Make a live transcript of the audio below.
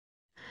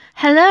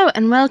Hello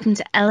and welcome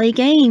to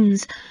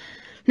L.A.Games.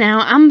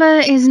 Now,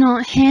 Amber is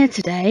not here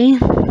today.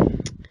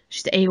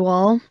 She's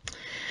AWOL.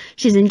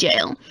 She's in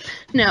jail.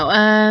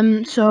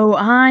 No, so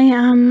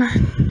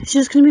it's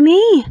just going to be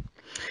me.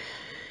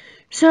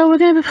 So we're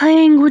going to be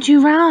playing Would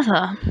You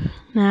Rather.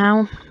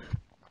 Now,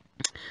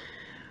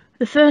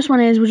 the first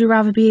one is, would you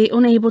rather be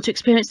unable to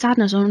experience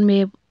sadness or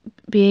unable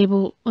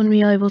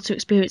to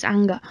experience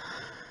anger?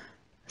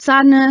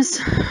 Sadness,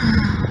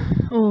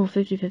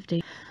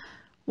 50-50.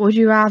 Would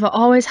you rather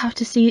always have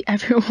to see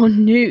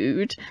everyone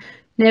nude?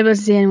 Never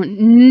be able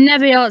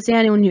to see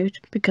anyone nude,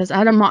 because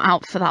I'm not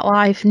out for that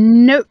life.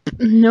 Nope,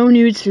 no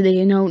nudes for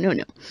thee, no.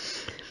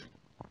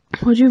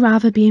 Would you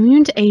rather be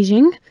immune to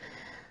aging,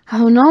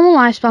 have a normal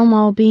lifespan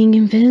while being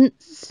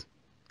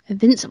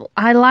invincible?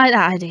 I like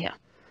that idea.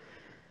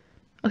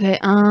 Okay,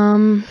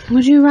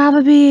 would you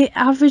rather be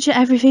average at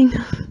everything?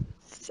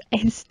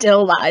 It's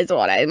still that is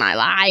what in my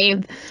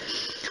life.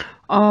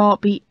 Or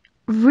be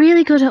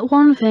really good at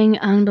one thing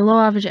and below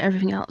average at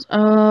everything else.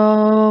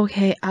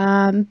 Okay,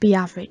 be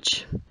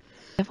average.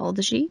 Follow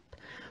the sheep.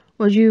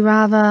 Would you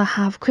rather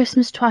have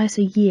Christmas twice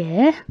a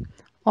year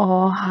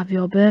or have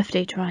your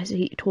birthday twice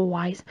a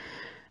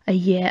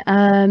year?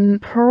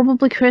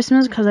 Probably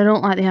Christmas, because I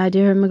don't like the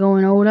idea of me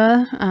going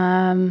older.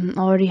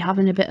 Already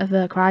having a bit of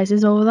a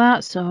crisis over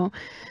that, so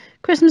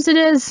Christmas it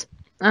is,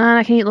 and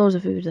I can eat loads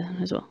of food then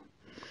as well.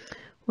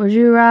 Would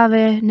you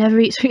rather never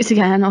eat sweets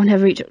again or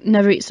never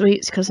eat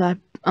sweets, because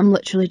I'm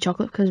literally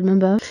chocolate, because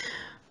remember,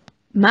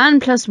 man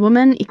plus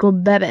woman equal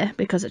baby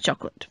because of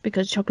chocolate.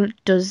 Because chocolate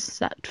does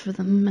that for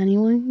them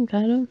anyway,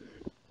 kind of.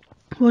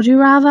 Would you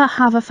rather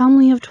have a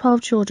family of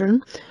 12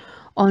 children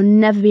or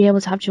never be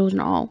able to have children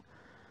at all?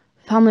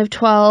 Family of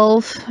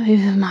 12,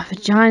 my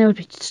vagina would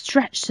be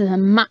stretched to the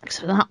max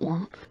for that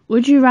one.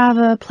 Would you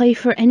rather play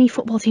for any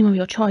football team of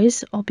your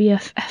choice or be a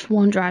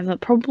F1 driver?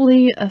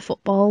 Probably a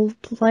football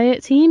player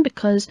team,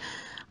 because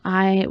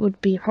I would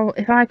be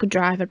if I could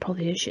drive, I'd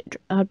probably be a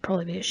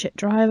shit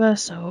driver.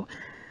 So,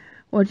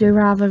 would you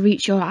rather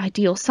reach your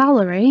ideal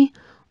salary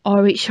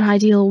or reach your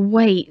ideal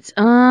weight?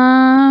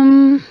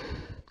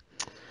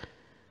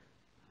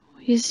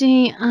 You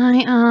see,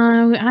 I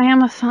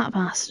am a fat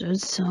bastard,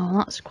 so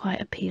that's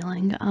quite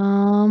appealing.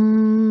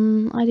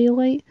 Ideal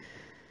weight?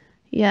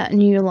 Yeah, I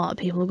knew a lot of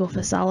people would go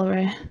for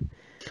salary.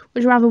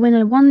 Would you rather win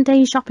a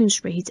one-day shopping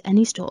spree to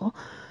any store,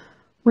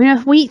 win a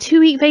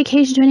 2-week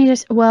vacation to any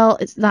well,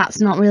 that's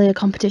not really a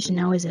competition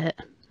now, is it?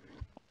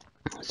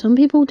 Some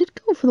people did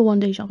go for the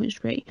one-day shopping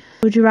spree.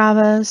 Would you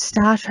rather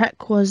Star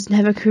Trek was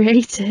never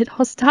created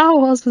or Star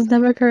Wars was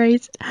never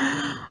created?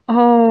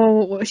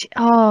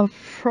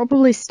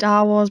 Probably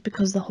Star Wars,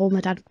 because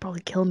my dad would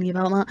probably kill me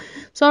about that.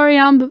 Sorry,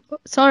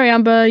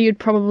 Amber, you'd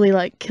probably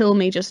like kill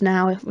me just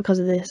now because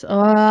of this.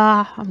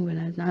 I'm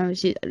gonna know.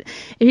 If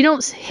you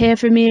don't hear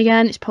from me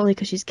again, it's probably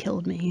because she's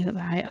killed me.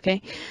 Right?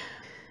 Okay.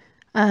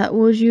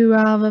 Would you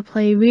rather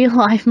play real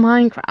life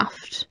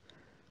Minecraft?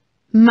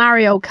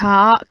 Mario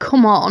Kart,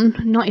 come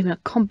on, not even a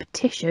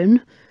competition.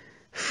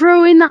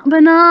 Throw in that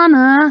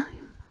banana.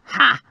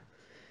 Ha!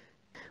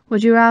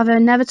 Would you rather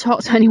never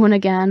talk to anyone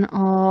again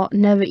or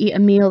never eat a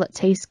meal that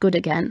tastes good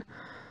again?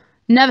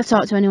 Never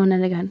talk to anyone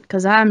again,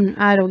 because I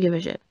don't give a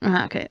shit.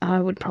 Okay, I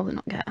would probably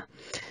not care.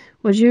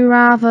 Would you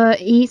rather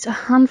eat a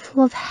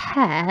handful of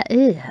hair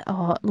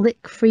or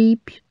lick 3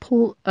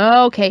 people?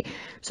 Okay,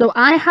 so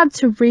I had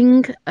to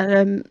ring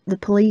the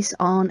police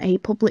on a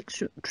public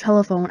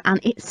telephone, and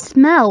it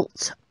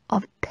smelt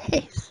of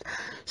piss.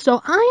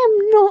 So I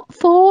am not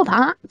for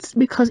that,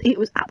 because it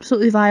was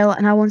absolutely vile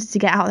and I wanted to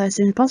get out there as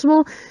soon as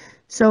possible.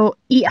 So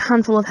eat a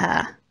handful of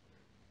hair.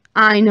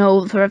 I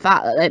know for a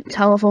fact that the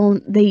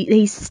telephone,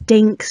 they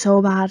stink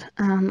so bad,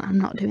 and I'm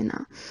not doing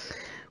that.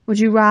 Would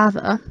you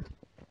rather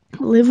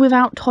live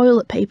without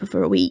toilet paper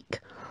for a week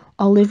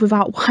or live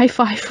without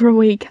Wi-Fi for a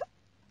week?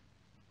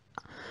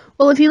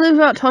 Well, if you live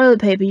without toilet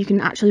paper, you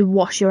can actually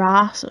wash your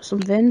ass or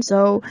something,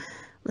 so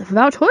live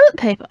without toilet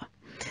paper,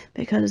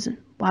 because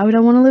why would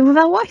I want to live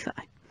without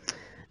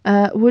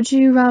Wi-Fi? Would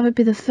you rather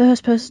be the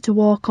first person to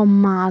walk on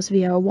Mars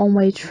via a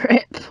one-way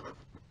trip?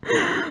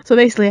 So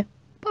basically,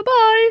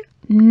 bye-bye.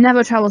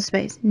 Never travel to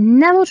space.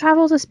 Never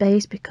travel to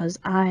space, because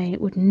I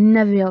would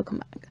never be able to come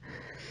back.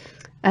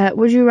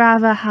 Would you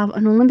rather have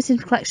an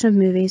unlimited collection of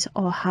movies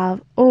or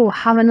have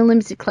an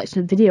unlimited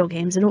collection of video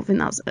games?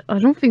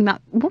 That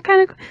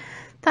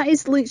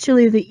is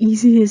literally the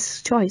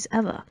easiest choice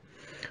ever.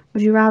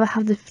 Would you rather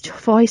have the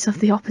voice of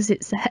the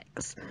opposite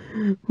sex?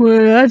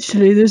 Well,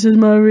 actually, this is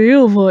my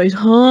real voice.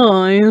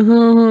 Hi.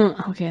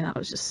 Okay, that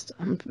was just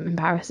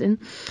embarrassing.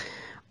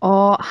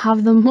 Or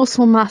have the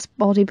muscle mass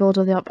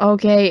bodybuilder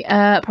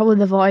probably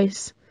the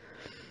voice.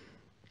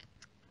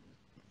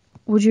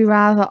 Would you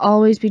rather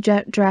always be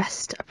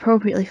dressed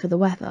appropriately for the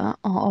weather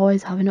or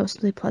always have a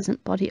noticeably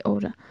pleasant body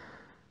odour?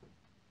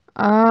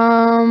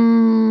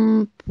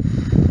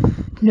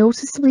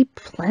 Noticeably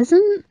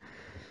pleasant?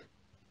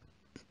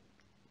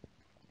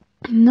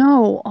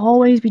 No,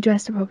 always be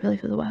dressed appropriately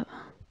for the weather.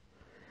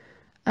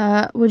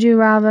 Would you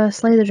rather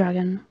slay the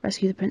dragon,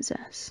 rescue the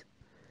princess?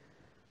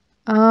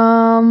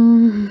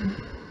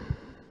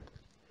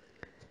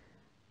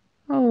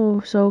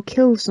 So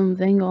kill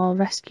something or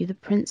rescue the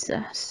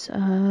princess.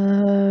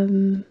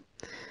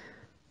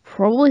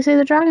 Probably say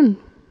the dragon.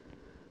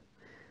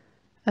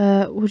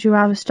 Would you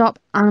rather stop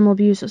animal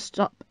abuse or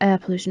stop air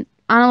pollution?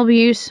 Animal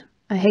abuse,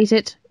 I hate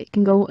it. It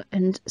can go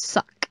and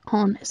suck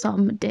on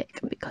some dick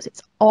because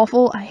it's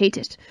awful. I hate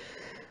it.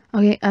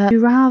 Okay, would you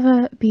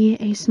rather be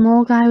a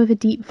small guy with a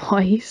deep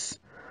voice,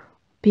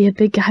 be a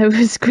big guy with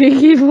a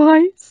squeaky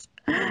voice?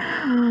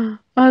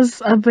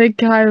 As a big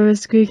guy with a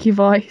squeaky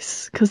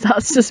voice, because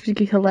that's just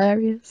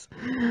hilarious.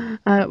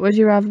 Would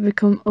you rather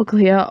become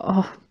uglier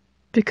or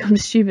become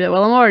stupider?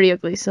 Well, I'm already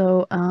ugly,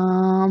 so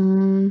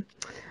and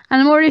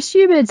I'm already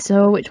stupid,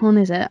 so which one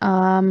is it?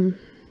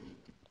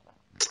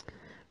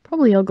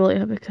 Probably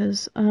uglier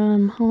because I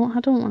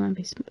don't want to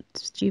be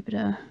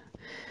stupider.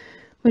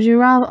 Would you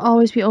rather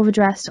always be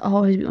overdressed or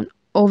always be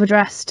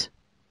overdressed?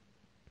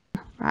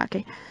 Right,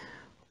 okay.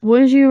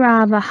 Would you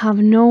rather have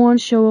no one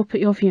show up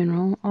at your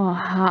funeral or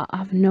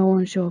have no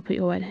one show up at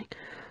your wedding?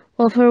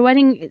 Well, for a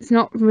wedding, it's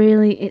not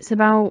really. It's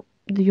about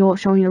you're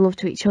showing your love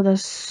to each other.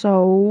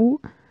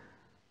 So,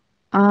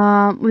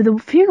 with a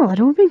funeral, I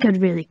don't think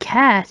I'd really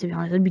care, to be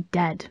honest. I'd be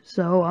dead,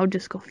 so I'll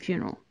just go for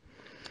funeral.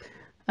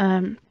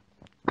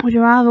 Would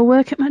you rather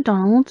work at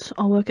McDonald's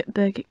or work at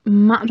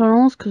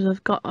McDonald's because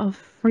I've got a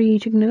free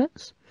chicken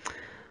nuggets?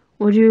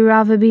 Would you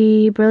rather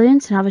be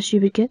brilliant and have a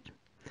stupid kid?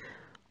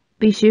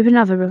 Be stupid and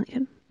have a brilliant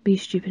kid. Be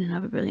stupid and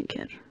have a brilliant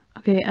kid.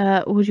 Okay,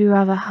 would you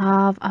rather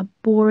have a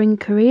boring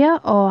career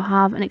or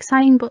have an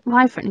exciting but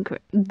life-threatening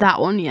career?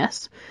 That one,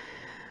 yes.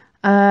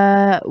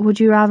 Would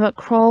you rather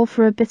crawl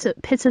through a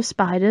pit of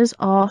spiders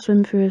or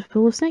swim through a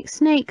pool of snakes?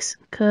 Snakes,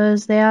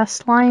 because they are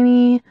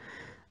slimy,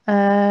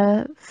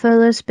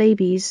 furless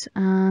babies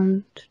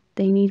and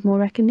they need more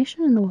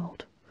recognition in the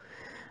world.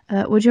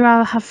 Would you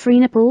rather have 3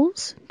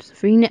 nipples,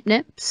 3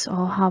 nips,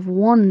 or have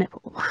 1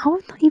 nipple? How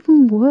would that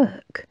even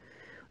work?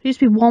 Would it just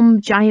be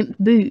one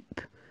giant boob?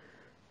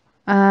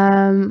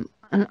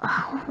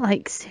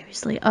 Like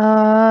seriously,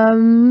 how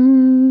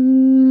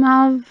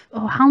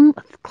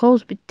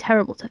clothes would be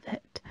terrible to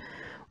fit.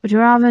 Would you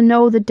rather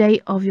know the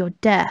date of your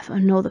death or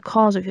know the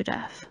cause of your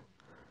death?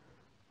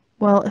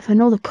 Well, if I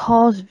know the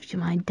cause of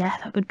my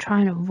death, I could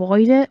try and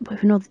avoid it, but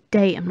if I know the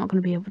date, I'm not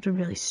going to be able to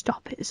really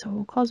stop it,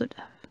 so cause of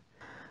death.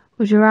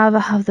 Would you rather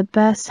have the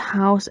best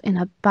house in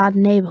a bad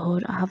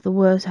neighbourhood or have the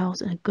worst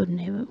house in a good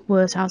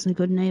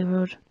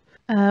neighbourhood?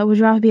 Would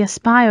you rather be a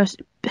spy or a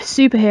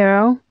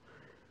superhero?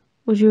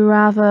 Would you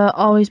rather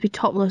always be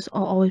topless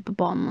or always be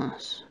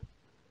bottomless?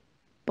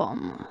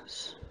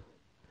 Bottomless.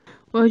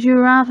 Would you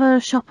rather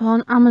shop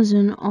on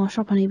Amazon or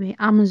shop on eBay?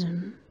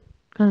 Amazon.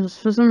 Because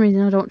for some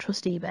reason I don't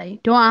trust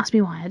eBay. Don't ask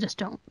me why, I just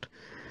don't.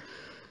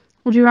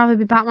 Would you rather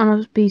be Batman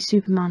or be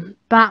Superman?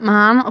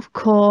 Batman, of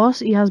course.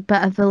 He has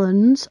better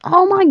villains.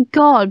 Oh my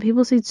god,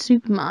 people say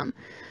Superman.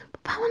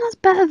 But Batman has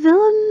better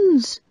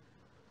villains.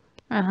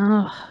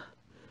 Ugh.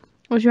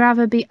 Would you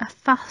rather be a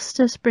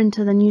faster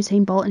sprinter than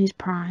Usain Bolt in his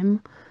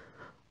prime?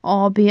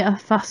 Or be a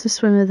faster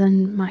swimmer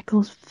than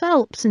Michael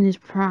Phelps in his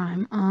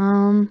prime?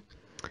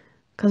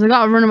 Because I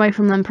gotta run away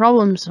from them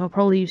problems, so I'll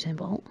probably Usain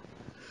Bolt.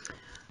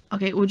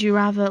 Okay, would you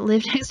rather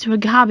live next to a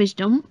garbage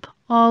dump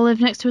or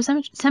live next to a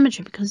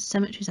cemetery? Because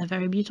cemeteries are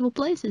very beautiful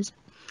places.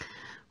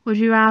 Would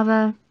you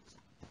rather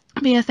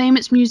be in a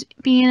famous music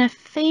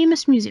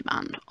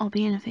band or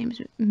be in a famous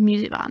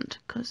music band?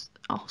 Because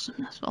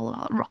awesomeness, all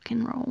about rock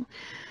and roll.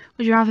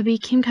 Would you rather be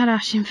Kim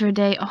Kardashian for a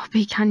day or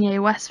be Kanye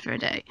West for a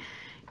day?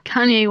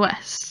 Kanye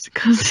West,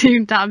 because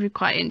that would be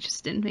quite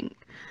interesting, I think.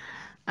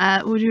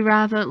 Would you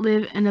rather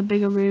live in a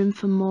bigger room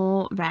for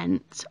more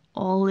rent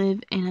or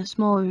live in a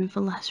smaller room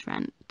for less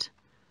rent?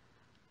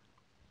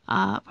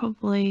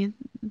 Probably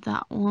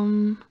that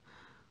one.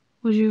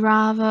 Would you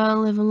rather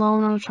live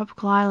alone on a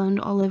tropical island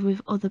or live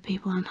with other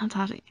people on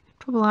Antarctic?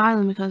 Tropical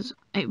island because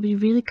it would be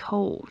really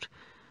cold.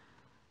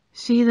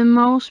 See the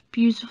most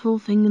beautiful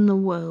thing in the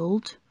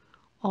world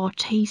or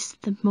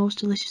taste the most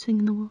delicious thing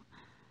in the world?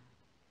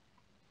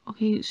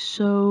 Okay,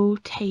 so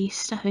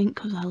taste, I think,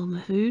 because I love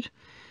my food.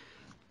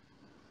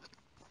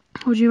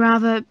 Would you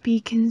rather be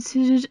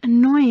considered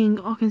annoying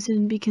or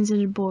be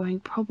considered boring?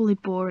 Probably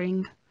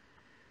boring.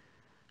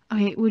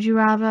 Okay, would you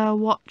rather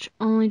watch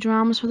only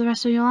dramas for the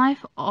rest of your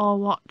life or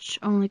watch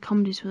only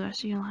comedies for the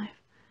rest of your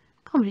life?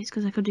 Comedies,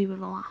 because I could do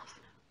with a laugh.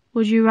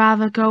 Would you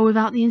rather go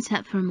without the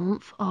internet for a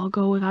month or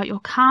go without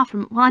your car for a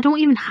month? Well, I don't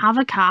even have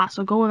a car,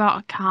 so go without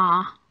a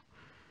car.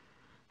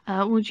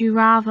 Would you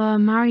rather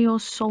marry your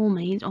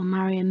soulmate or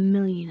marry a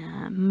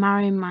millionaire?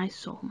 Marry my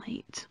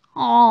soulmate.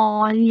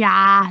 Oh,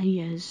 yeah,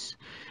 yes.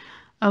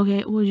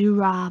 Okay, would you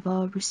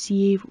rather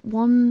receive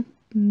 $1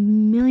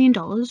 million?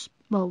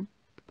 Well,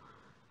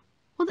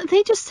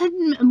 they just said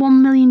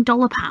 $1 million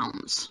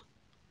pounds.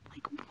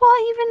 Like,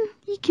 what even?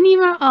 You can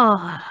even,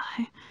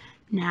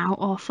 now,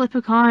 or flip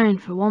a coin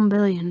for 1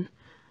 billion.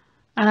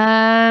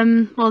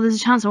 Well, there's a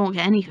chance I won't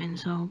get anything,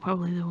 so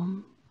probably the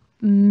 $1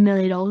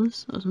 million or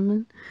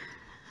something.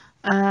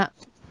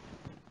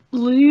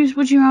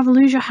 Would you rather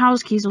lose your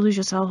house keys or lose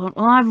your cell phone?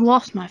 Well, I've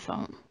lost my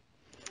phone.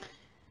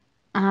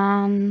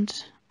 And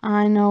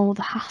I know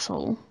the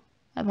hassle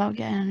about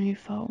getting a new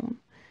phone.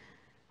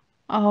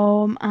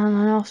 And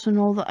I also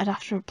know that I'd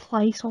have to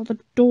replace all the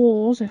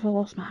doors if I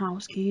lost my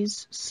house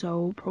keys,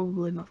 so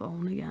probably my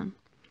phone again.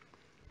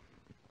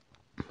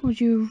 Would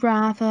you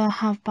rather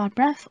have bad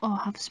breath or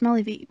have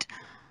smelly feet?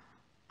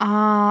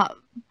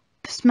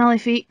 Smelly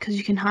feet, because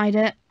you can hide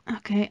it.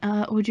 Okay,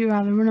 would you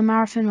rather run a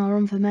marathon or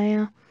run for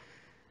mayor?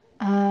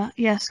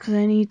 Yes, because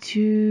I need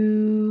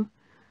to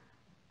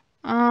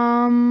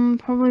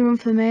probably run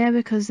for mayor,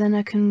 because then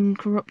I can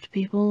corrupt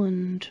people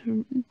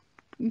and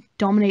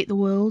dominate the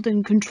world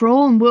and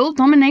control, and world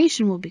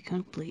domination will be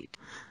complete.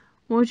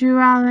 Would you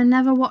rather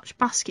never watch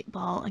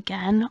basketball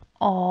again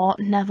or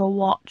never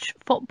watch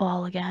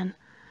football again?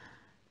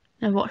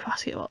 Never watch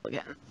basketball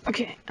again.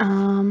 Okay,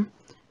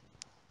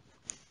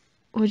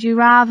 would you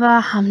rather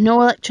have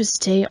no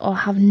electricity or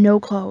have no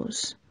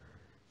clothes?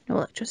 No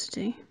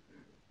electricity.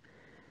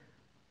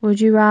 Would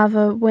you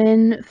rather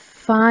win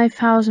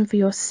 5,000 for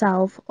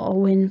yourself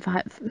or win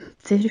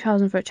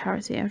 50,000 for a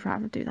charity? I'd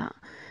rather do that.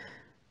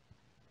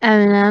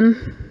 Eminem.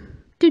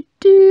 Do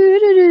do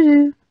do do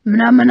do.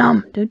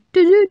 Nom. Do do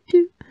do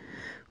do.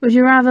 Would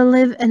you rather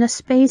live in a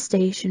space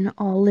station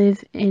or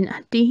live in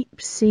a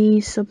deep sea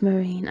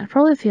submarine? I'd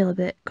probably feel a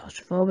bit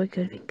claustrophobic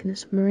thinking of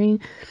submarine.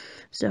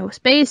 So,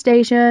 space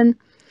station.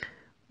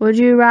 Would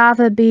you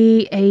rather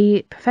be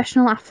a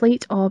professional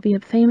athlete or be a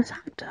famous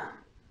actor?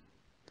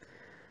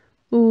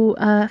 Ooh,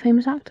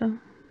 famous actor.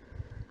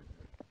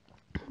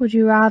 Would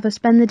you rather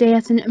spend the day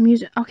at an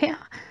amusement... Okay,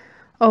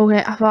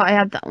 I thought I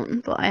had that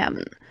one, but I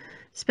haven't.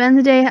 Spend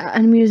the day at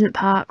an amusement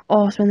park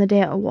or spend the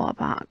day at a water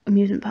park,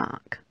 amusement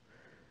park.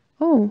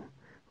 Oh,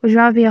 would you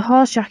rather be a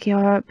horse jockey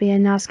or be a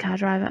NASCAR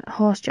driver?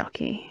 Horse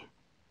jockey,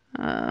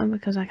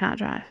 because I can't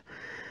drive.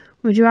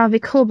 Would you rather be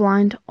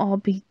colourblind or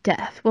be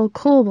deaf? Well,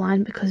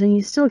 colourblind, because then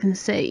you still can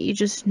see, you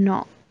just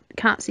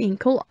can't see in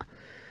colour.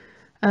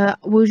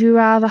 Would you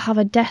rather have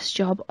a desk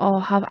job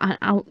or have an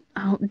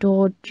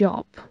outdoor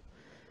job?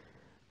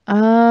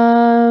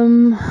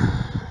 Depends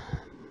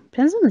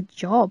on the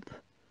job.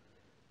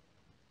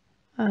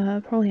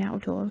 Probably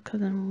outdoor,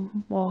 because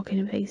I'm walking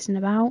and pacing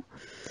about.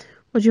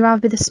 Would you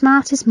rather be the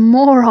smartest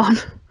moron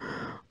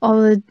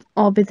or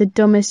be the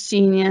dumbest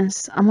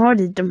genius? I'm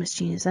already the dumbest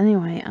genius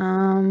anyway.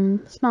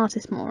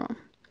 Smartest moron.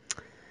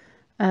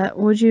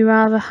 Would you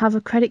rather have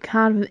a credit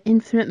card with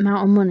infinite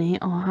amount of money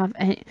or have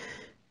any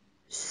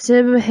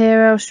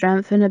superhero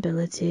strength and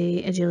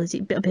agility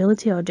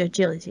or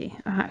agility?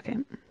 Okay.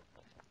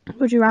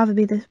 Would you rather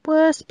be the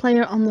worst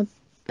player on the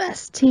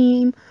best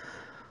team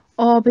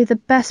or be the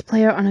best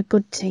player on a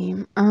good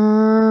team?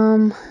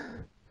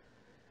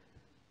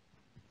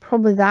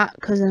 Probably that,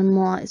 because I'm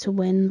more likely to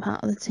win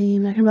part of the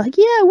team. I can be like,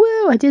 yeah,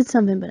 woo, I did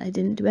something, but I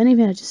didn't do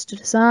anything. I just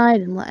stood aside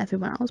and let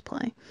everyone else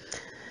play.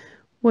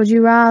 Would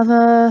you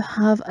rather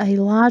have a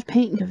large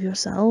painting of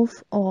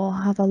yourself or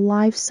have a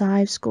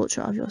life-size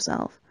sculpture of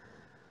yourself?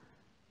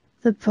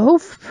 They're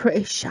both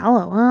pretty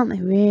shallow, aren't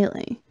they,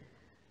 really?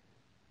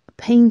 A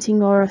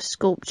painting or a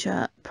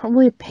sculpture?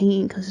 Probably a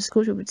painting, because a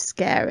sculpture would be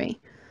scary.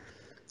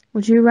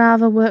 Would you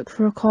rather work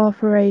for a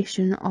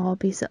corporation or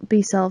be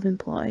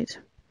self-employed?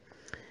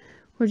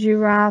 Would you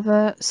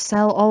rather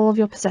sell all of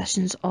your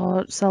possessions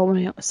or sell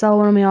one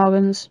of my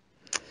organs?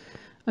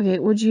 Okay,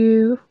 would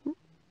you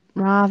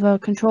rather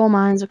control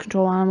minds or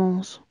control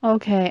animals?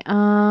 Okay,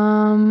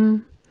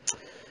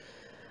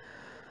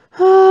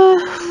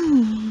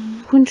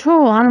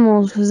 control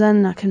animals, because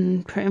then I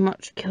can pretty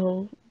much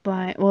kill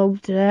well,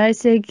 did I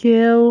say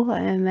kill?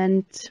 I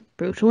meant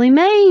brutally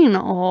maim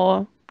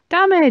or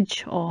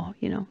damage or,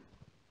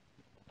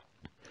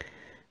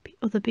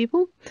 other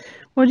people.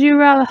 Would you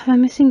rather have a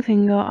missing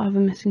finger or have a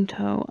missing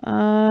toe?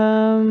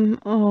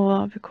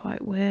 That'd be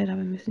quite weird, have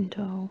a missing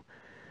toe.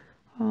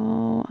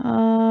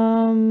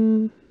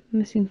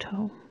 Missing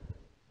toe.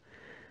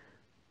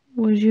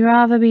 Would you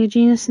rather be a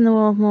genius in the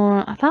world of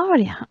morons? I thought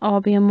already,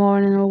 or be a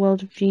moron in the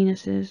world of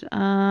geniuses?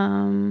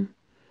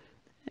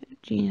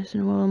 Genius in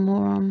the world of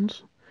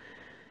morons.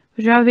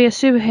 Would you rather be a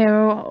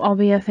superhero or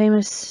be a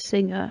famous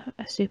singer?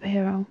 A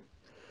superhero.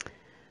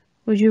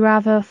 Would you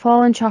rather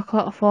fall in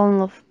chocolate or fall in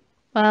love?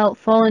 Well,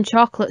 fall in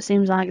chocolate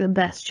seems like the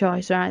best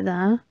choice right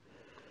there.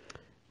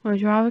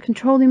 Would you rather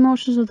control the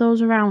emotions of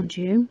those around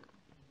you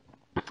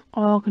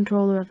or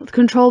control the weather?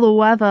 Control the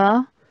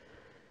weather.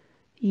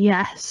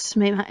 Yes,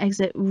 make my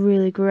exit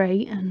really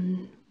great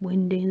and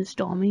windy and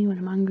stormy when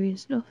I'm angry and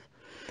stuff.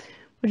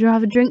 Would you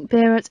rather drink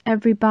beer at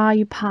every bar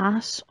you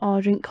pass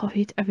or drink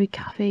coffee at every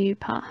cafe you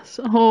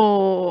pass?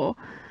 Oh,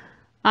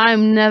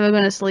 I'm never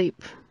going to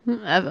sleep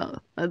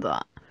ever like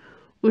that.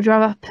 Would you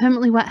rather have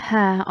permanently wet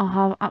hair or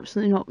have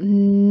absolutely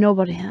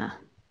nobody hair?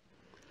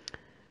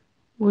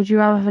 Would you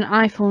rather have an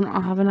iPhone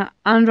or have an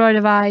Android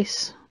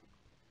device?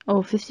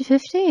 Oh,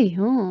 50-50.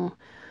 Oh.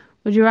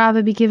 Would you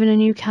rather be given a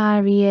new car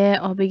every year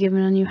or be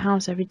given a new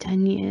house every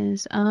 10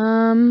 years?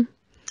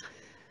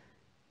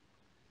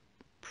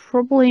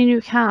 Probably a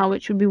new car,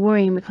 which would be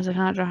worrying because I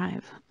can't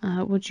drive.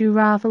 Would you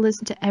rather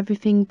listen to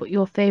everything but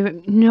your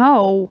favourite?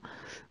 No!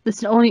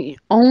 Listen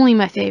only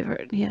my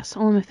favourite. Yes,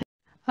 only my favourite.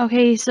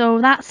 Okay,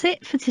 so that's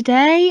it for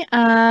today.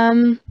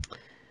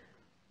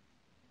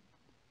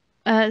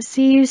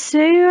 see you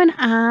soon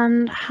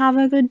and have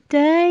a good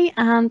day,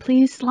 and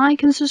please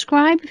like and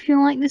subscribe if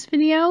you like this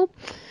video.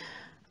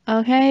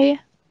 Okay,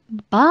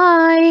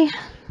 bye.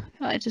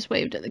 I just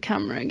waved at the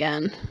camera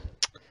again.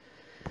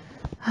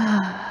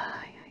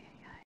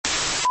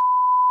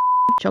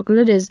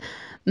 Chocolate is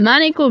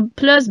manicle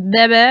plus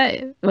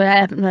baby.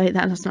 Well,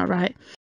 that's not right.